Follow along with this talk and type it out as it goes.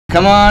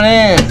Come on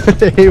in.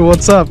 Hey,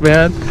 what's up,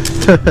 man?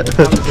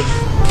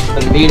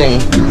 The meeting.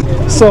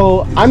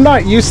 So I'm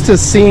not used to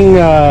seeing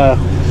the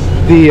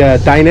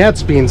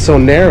dinettes being so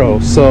narrow.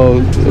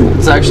 So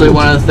it's actually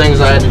one of the things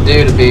I had to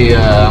do to be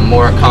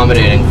more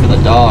accommodating for the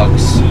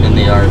dogs in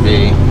the RV.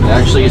 They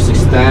actually used to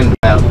extend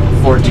about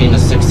 14 to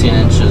 16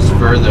 inches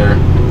further.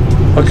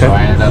 Okay. So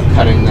I ended up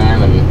cutting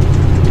them,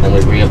 and then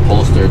we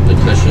reupholstered the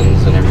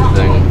cushions and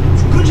everything.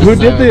 Who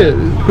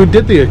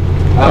did the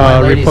my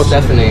lady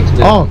Stephanie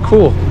did. Oh,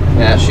 cool.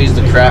 Yeah, she's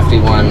the crafty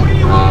one.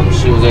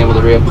 She was able to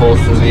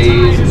reupholster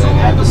these and then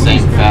add the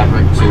same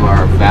fabric to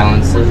our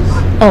valances.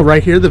 Oh,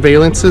 right here, the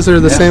valances are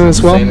the same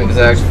as well? Same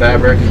exact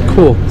fabric.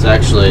 Cool. It's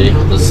actually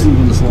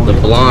the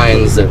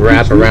blinds that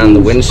wrap around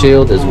the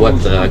windshield is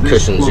what the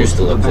cushions used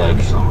to look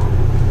like.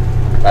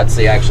 That's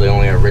the actually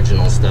only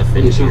original stuff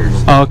in here.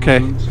 Oh,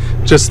 okay.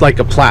 Just like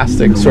a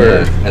plastic sort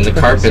of. And the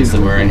carpets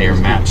that were in here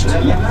matched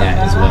that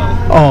as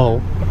well.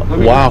 Oh.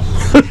 Wow.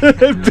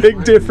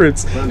 Big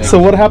difference. So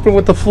what happened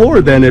with the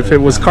floor then if it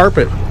was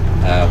carpet?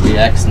 We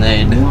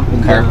ex-nayed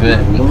the carpet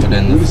and put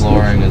in the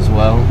flooring as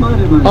well.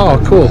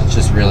 Oh, cool. It's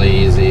just really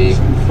easy.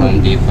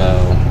 Home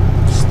Depot,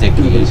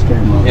 sticky.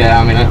 Yeah,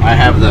 I mean, I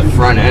have the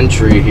front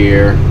entry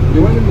here.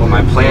 What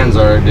my plans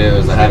are to do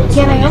is I have it.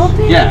 Can I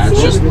open? Yeah,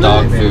 it's just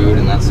dog food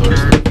and that sort of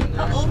stuff.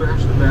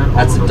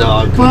 That's a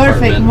dog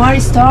Perfect, compartment. more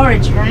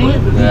storage, right?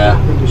 Yeah,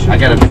 I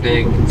got a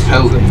big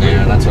tote in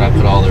there. That's what I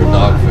put all their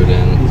dog food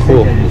in.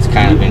 Cool. It's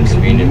kind of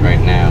inconvenient right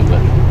now,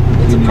 but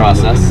it's a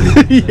process.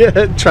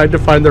 Yeah, trying to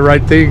find the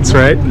right things,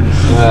 right?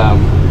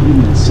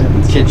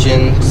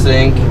 Kitchen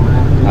sink.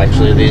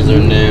 Actually, these are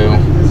new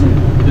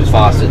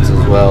faucets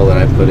as well that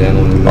I put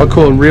in. Oh,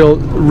 cool. And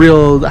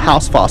real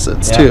house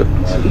faucets too.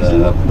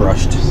 And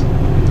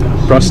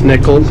brushed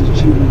nickel.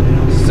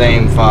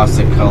 Same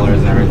faucet colors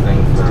and everything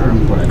for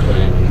what I put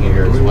in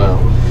here as well.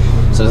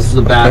 So this is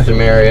the bathroom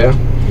area.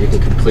 You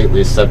can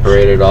completely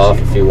separate it off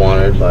if you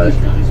wanted by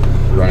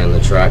running the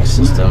track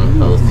system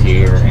both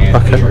here and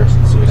here.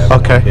 So we have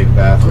one big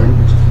bathroom.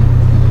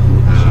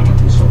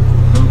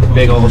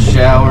 Big old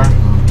shower.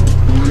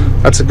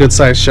 That's a good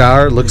sized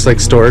shower. It looks like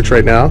storage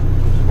right now.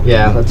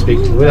 Yeah, we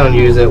don't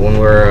use it when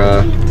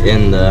we're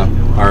in the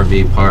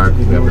RV park.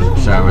 We have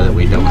a shower that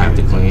we don't have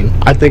to clean.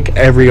 I think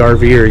every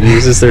RVer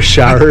uses their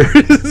shower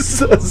as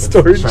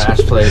storage.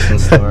 Trash place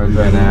and storage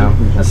right now.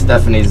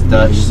 Stephanie's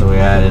Dutch, so we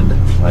added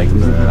like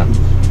the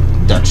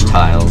Dutch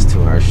tiles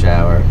to our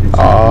shower.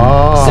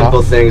 Oh.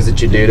 Simple things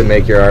that you do to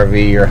make your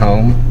RV your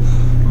home.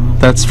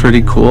 That's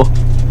pretty cool.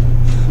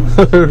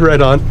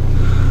 Right on.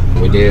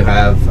 We do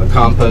have a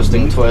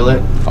composting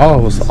toilet. Oh,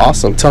 it was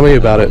awesome. Tell me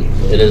about it.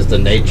 It is the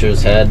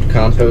Nature's Head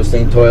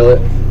composting toilet.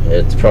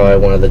 It's probably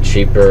one of the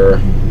cheaper,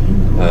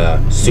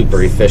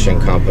 super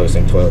efficient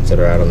composting toilets that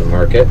are out on the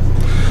market.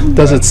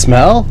 Does it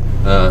smell?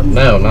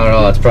 No, not at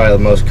all. It's probably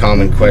the most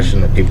common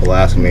question that people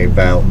ask me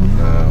about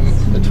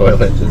the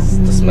toilet is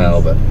the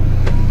smell, but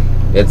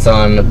it's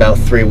on about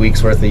 3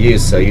 weeks worth of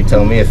use, so you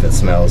tell me if it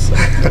smells.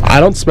 I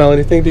don't smell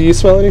anything. Do you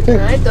smell anything?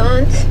 I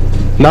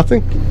don't.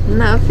 Nothing?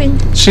 Nothing.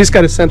 She's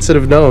got a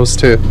sensitive nose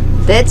too.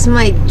 That's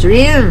my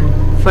dream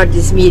for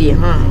this meeting,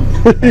 huh?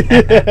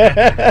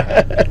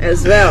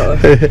 As well.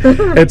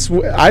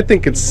 I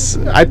think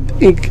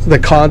the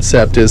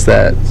concept is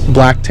that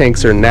black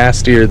tanks are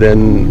nastier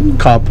than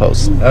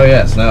compost. Oh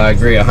yes, no, I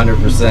agree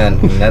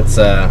 100%. And that's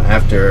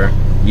after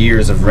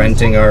years of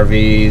renting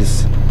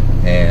RVs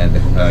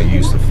and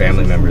use of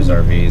family members'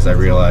 RVs, I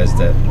realized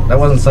that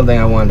wasn't something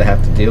I wanted to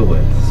have to deal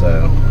with.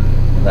 So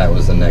that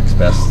was the next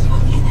best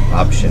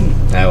option.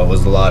 Now it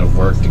was a lot of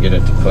work to get it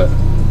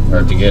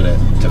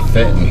to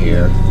fit in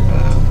here.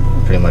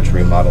 Pretty much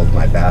remodeled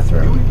my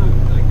bathroom,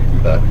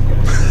 but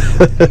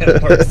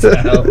it worked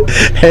out.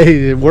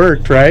 Hey, it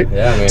worked, right?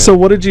 Yeah, man. So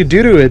what did you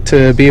do to it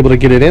to be able to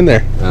get it in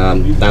there?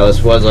 Now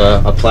this was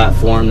a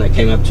platform that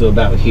came up to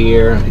about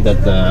here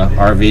that the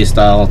RV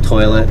style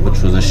toilet,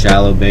 which was a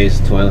shallow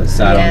base toilet,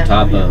 sat on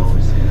top of.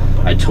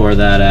 I tore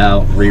that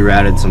out,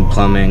 rerouted some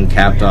plumbing,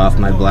 capped off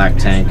my black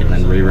tank, and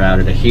then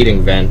rerouted a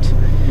heating vent.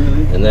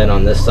 And then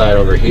on this side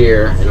over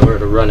here, in order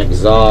to run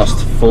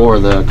exhaust for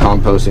the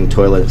composting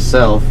toilet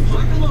itself,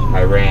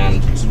 I ran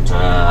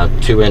a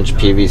 2-inch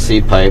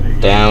PVC pipe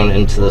down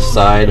into the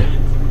side,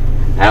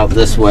 out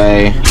this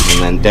way,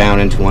 and then down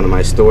into one of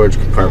my storage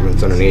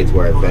compartments underneath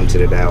where I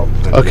vented it out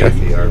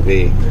underneath the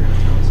RV.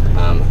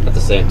 At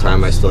the same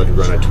time, I still had to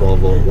run a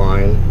 12-volt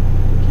line.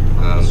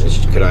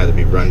 It could either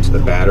be run to the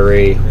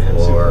battery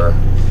or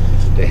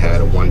they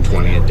had a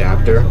 120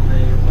 adapter.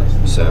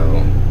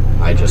 So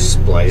I just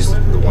spliced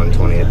the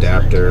 120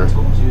 adapter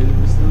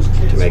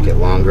to make it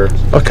longer.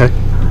 Okay.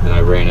 And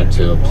I ran it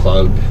to a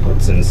plug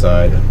that's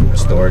inside a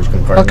storage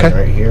compartment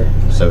right here.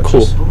 So it's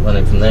just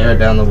running from there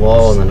down the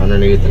wall and then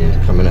underneath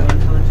and coming up.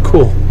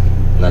 Cool.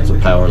 And that's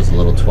what powers the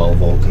little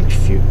 12-volt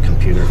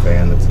computer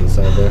fan that's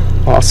inside there.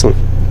 Awesome.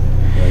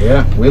 But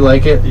yeah, we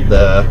like it.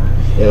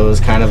 It was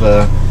kind of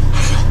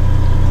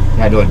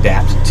I had to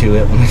adapt to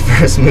it when we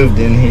first moved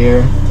in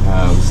here.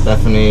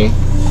 Stephanie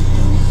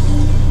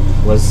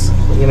was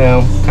you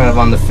know, kind of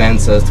on the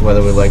fence as to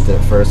whether we liked it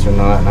at first or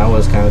not, and I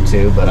was kind of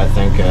too, but I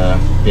think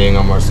being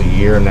almost a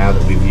year now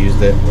that we've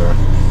used it, we're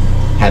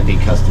happy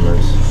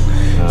customers.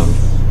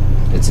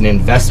 It's an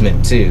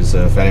investment too,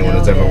 so if anyone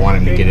is ever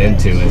wanting to get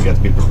into it, you have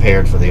to be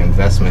prepared for the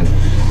investment.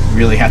 You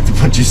really have to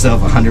put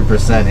yourself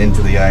 100%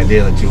 into the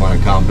idea that you want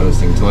a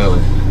composting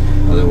toilet.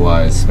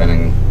 Otherwise,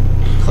 spending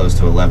close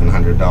to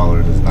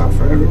 $1,100 is not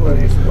for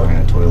everybody if you're buying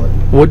a toilet.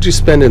 What'd you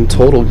spend in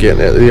total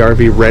getting it, the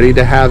RV ready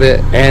to have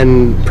it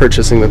and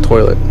purchasing the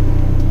toilet?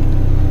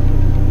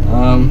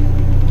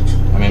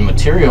 I mean,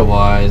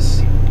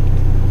 material-wise,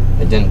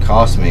 it didn't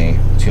cost me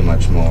too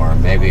much more.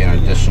 Maybe an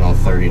additional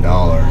 $30.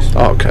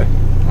 Oh, okay.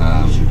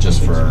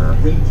 Just for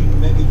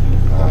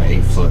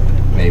 8-foot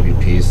maybe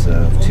piece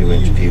of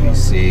 2-inch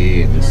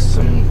PVC and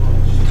some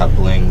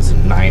couplings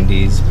and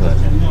 90s, but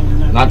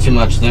not too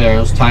much there. It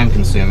was time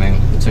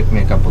consuming. It took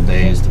me a couple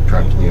days to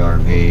prep the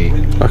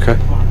RV. Okay.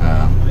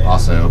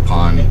 Also,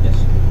 upon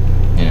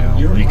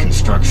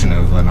reconstruction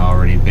of an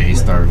already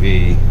based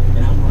RV,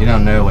 you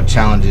don't know what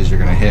challenges you're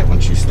going to hit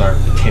once you start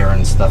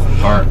tearing stuff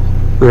apart.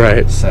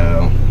 Right.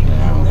 So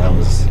that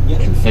was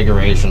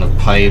configuration of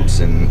pipes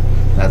and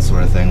that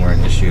sort of thing were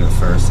an issue at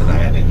first, and I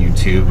had to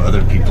YouTube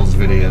other people's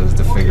videos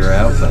to figure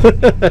out, but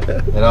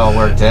it all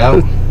worked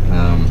out.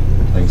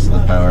 Thanks to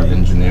the power of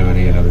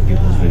ingenuity and other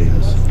people's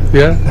videos.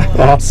 Yeah,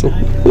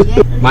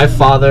 awesome. My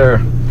father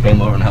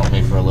came over and helped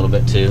me for a little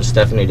bit too.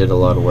 Stephanie did a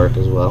lot of work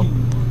as well.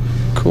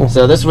 Cool.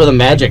 So this is where the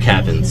magic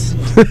happens.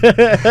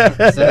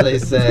 So they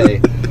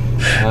say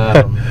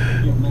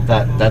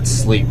that's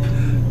sleep.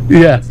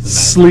 Yeah,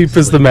 sleep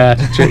is the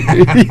magic.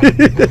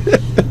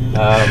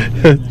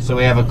 So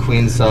we have a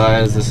queen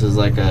size. This is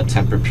like a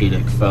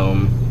Tempur-Pedic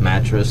foam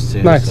mattress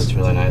too. Nice. So it's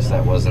really nice.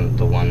 That wasn't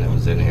the one that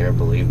was in here,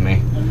 believe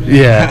me.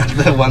 Yeah.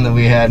 The one that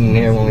we had in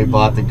here when we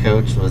bought the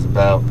coach was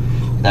about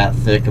that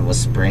thick of a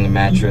spring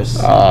mattress.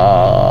 And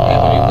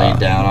when you lay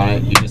down on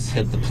it, you just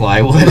hit the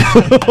plywood.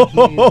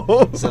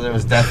 So there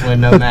was definitely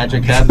no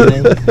magic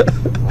happening.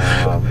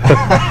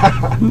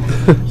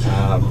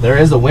 There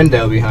is a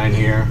window behind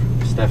here.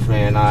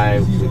 Stephanie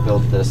and we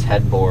built this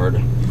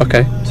headboard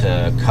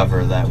to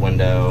cover that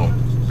window.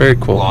 Very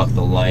cool. Block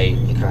the light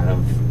and kind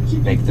of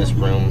make this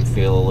room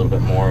feel a little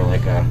bit more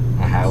like a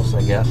house,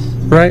 I guess.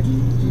 Right.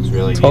 It's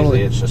really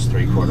easy. It's just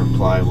 3/4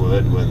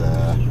 plywood with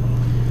a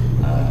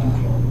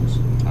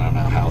I don't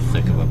know how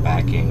thick of a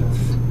backing of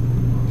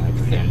like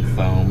thin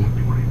foam,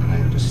 and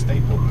then just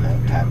stapled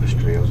that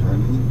tapestry over it.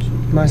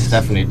 Nice.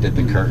 Stephanie did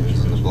the curtains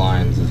and the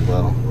blinds as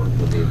well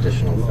with the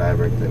additional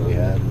fabric that we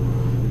had.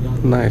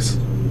 Nice.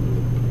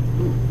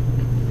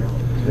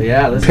 But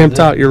yeah, pimped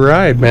out your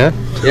ride, man.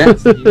 Yeah,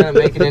 so you gotta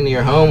make it into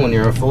your home when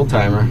you're a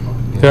full-timer.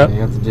 Yeah. You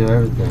have to do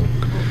everything.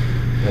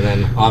 And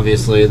then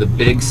obviously the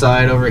big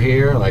side over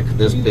here, like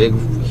this big,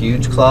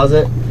 huge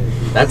closet,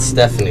 that's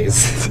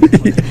Stephanie's.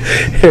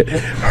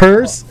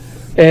 Hers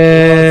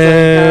and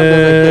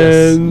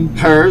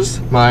hers,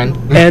 mine,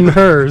 and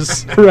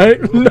hers,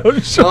 right? No,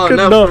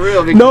 no, for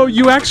real. No,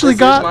 you actually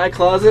got my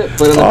closet,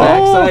 but on the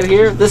back side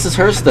here, this is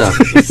her stuff.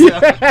 So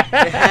it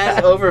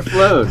has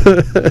overflowed.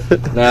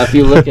 Now, if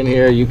you look in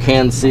here, you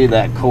can see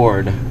that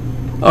cord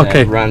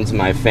that runs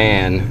my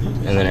fan,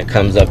 and then it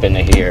comes up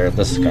into here.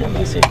 This is kind of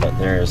messy, but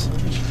there's.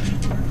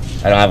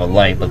 I don't have a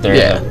light, but there's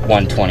a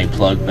 120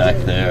 plug back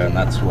there, and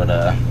that's what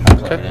I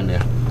plug it into.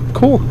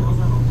 Cool.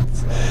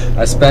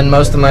 I spend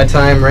most of my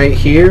time right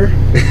here in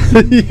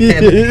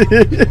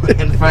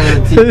front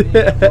of the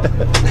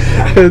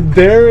TV.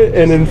 There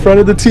and in front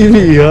of the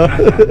TV, huh?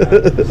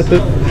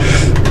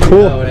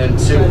 Cool. Going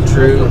into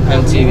true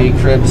MTV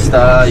crib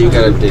style, you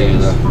gotta do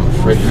the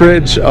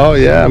fridge. Oh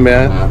yeah,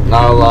 man.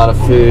 Not a lot of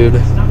food,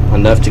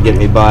 enough to get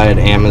me by at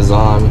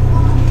Amazon,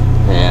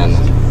 and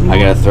I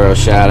gotta throw a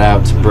shout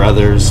out to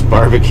Brothers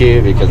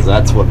Barbecue because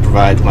that's what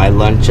provides my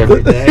lunch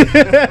every day.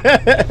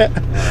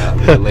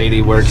 The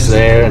lady works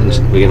there and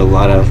we get a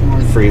lot of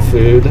free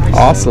food.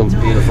 Awesome. So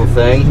it's a beautiful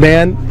thing.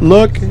 Man,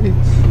 look,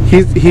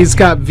 he's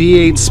got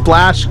V8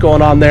 splash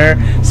going on there.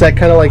 Is that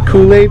kind of like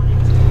Kool-Aid?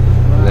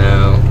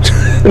 No.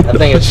 I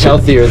think it's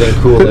healthier than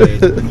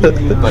Kool-Aid.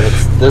 But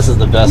this is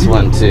the best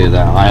one too,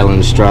 that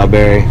Island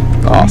Strawberry.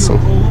 Awesome.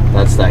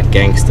 That's that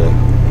gangsta.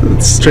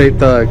 It's straight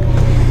thug.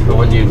 But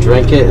when you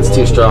drink it, it's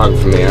too strong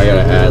for me. I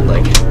gotta add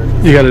like.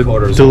 You gotta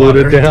dilute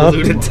it down.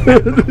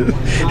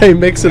 Hey,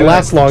 makes it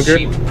last longer.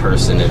 Cheap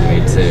person in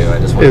me too. I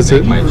just want to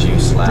make my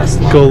juice last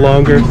longer. Go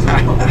longer.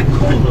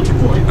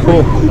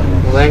 Cool.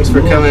 Well, thanks for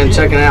coming and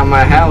checking out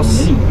my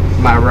house,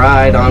 my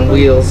ride on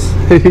wheels.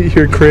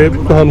 Your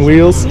crib on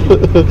wheels.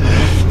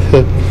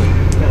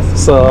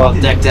 So all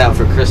decked out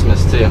for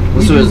Christmas too.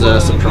 This was a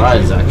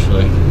surprise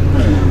actually.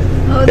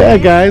 Yeah,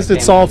 guys,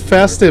 it's all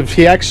festive.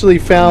 He actually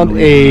found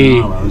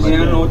a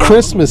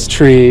Christmas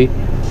tree,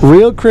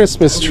 real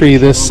Christmas tree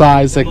this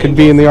size that could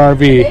be in the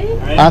RV.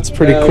 That's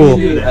pretty cool.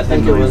 I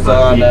think it was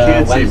on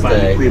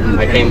Wednesday.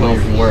 I came home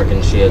from work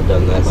and she had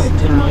done this.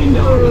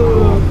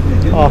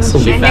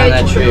 Awesome. She found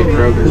that tree at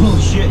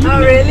Kroger's. Oh,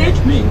 really?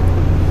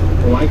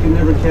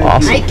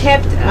 Awesome. I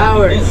kept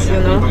ours, you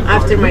know,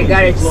 after my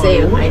garage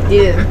sale. I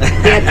didn't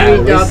get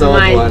rid of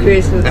my one.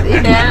 Christmas.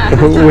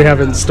 Yeah. We have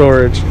it in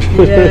storage.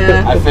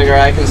 Yeah. I figure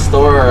I can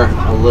store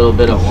a little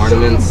bit of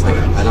ornaments. Like,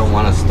 I don't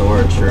want to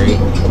store a tree.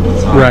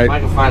 So Right. if I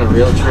can find a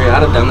real tree,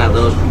 I'd have done that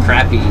little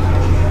crappy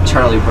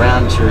Charlie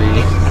Brown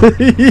tree.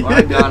 Or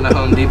I'd gone to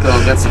Home Depot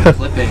and got some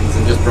clippings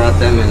and just brought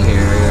them in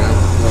here, you know,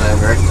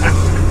 whatever.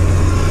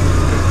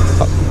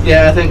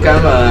 Yeah, I think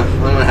I'm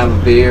gonna have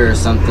a beer or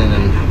something,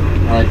 and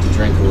I like to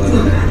drink a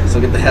little. So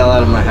get the hell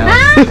out of my house.